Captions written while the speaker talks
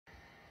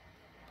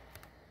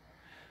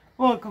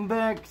Welcome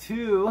back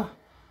to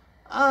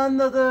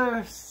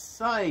another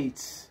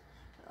site.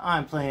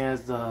 I'm playing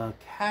as the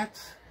cat,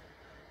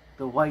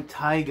 the white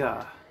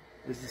tiger.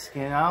 This is the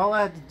skin. All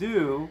I have to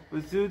do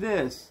was do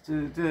this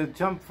to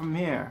jump from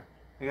here.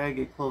 I gotta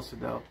get closer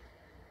though.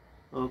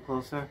 A little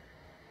closer.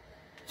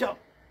 Jump!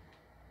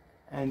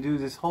 And do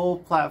this whole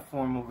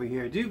platform over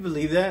here. Do you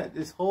believe that?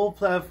 This whole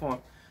platform.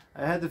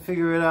 I had to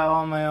figure it out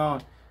on my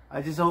own.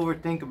 I just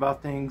overthink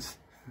about things.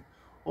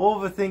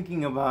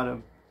 Overthinking about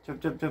them. Jump,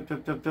 jump, jump,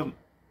 jump, jump, jump.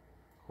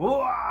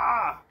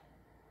 Whoa!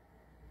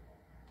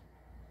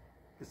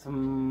 Get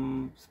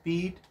some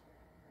speed.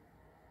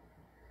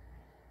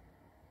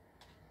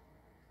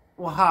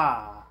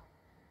 Waha!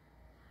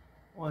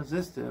 What does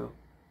this do?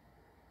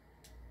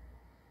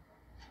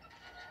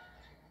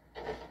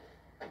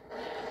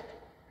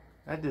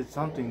 That did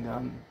something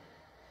done.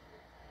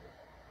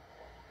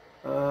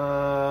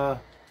 I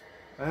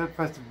had to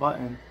press the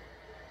button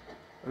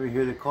over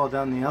here to call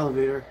down the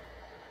elevator.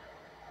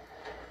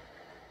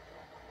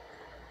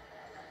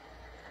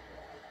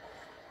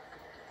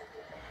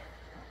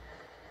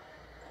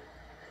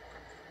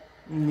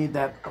 You need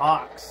that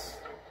box.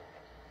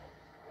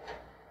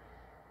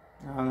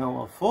 I don't know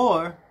what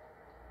for.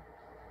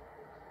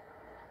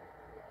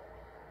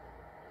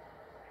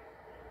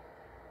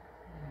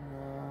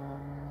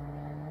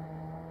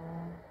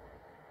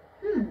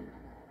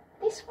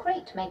 This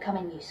crate may come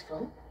in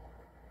useful.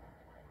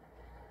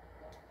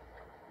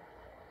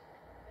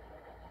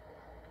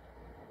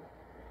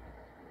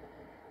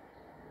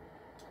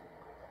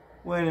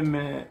 Wait a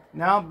minute.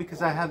 Now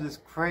because I have this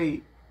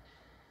crate,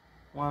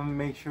 I want to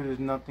make sure there's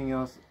nothing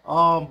else.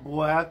 Oh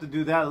boy, I have to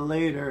do that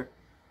later.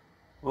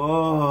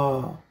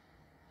 Oh.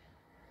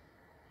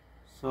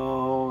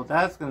 So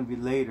that's going to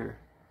be later.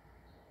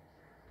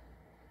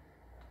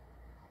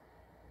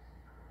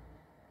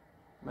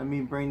 Let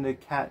me bring the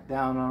cat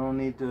down. I don't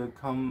need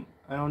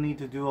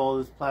to do all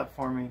this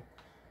platforming.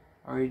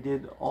 I already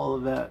did all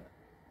of that.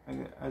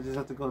 I just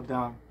have to go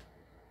down.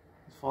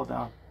 Just fall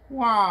down.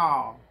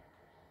 Wow.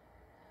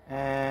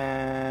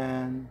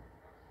 And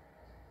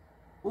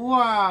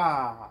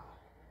wow.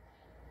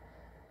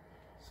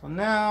 So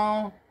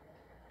now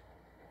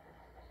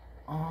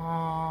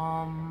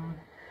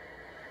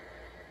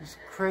this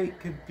crate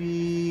could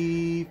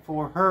be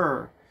for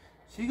her.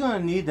 She's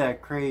gonna need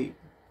that crate.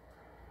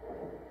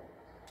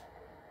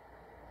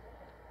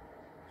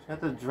 She have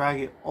to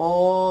drag it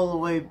all the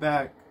way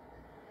back.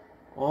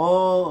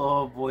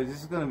 Oh boy,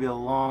 this is gonna be a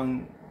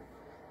long.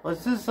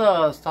 Let's just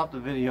stop the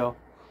video.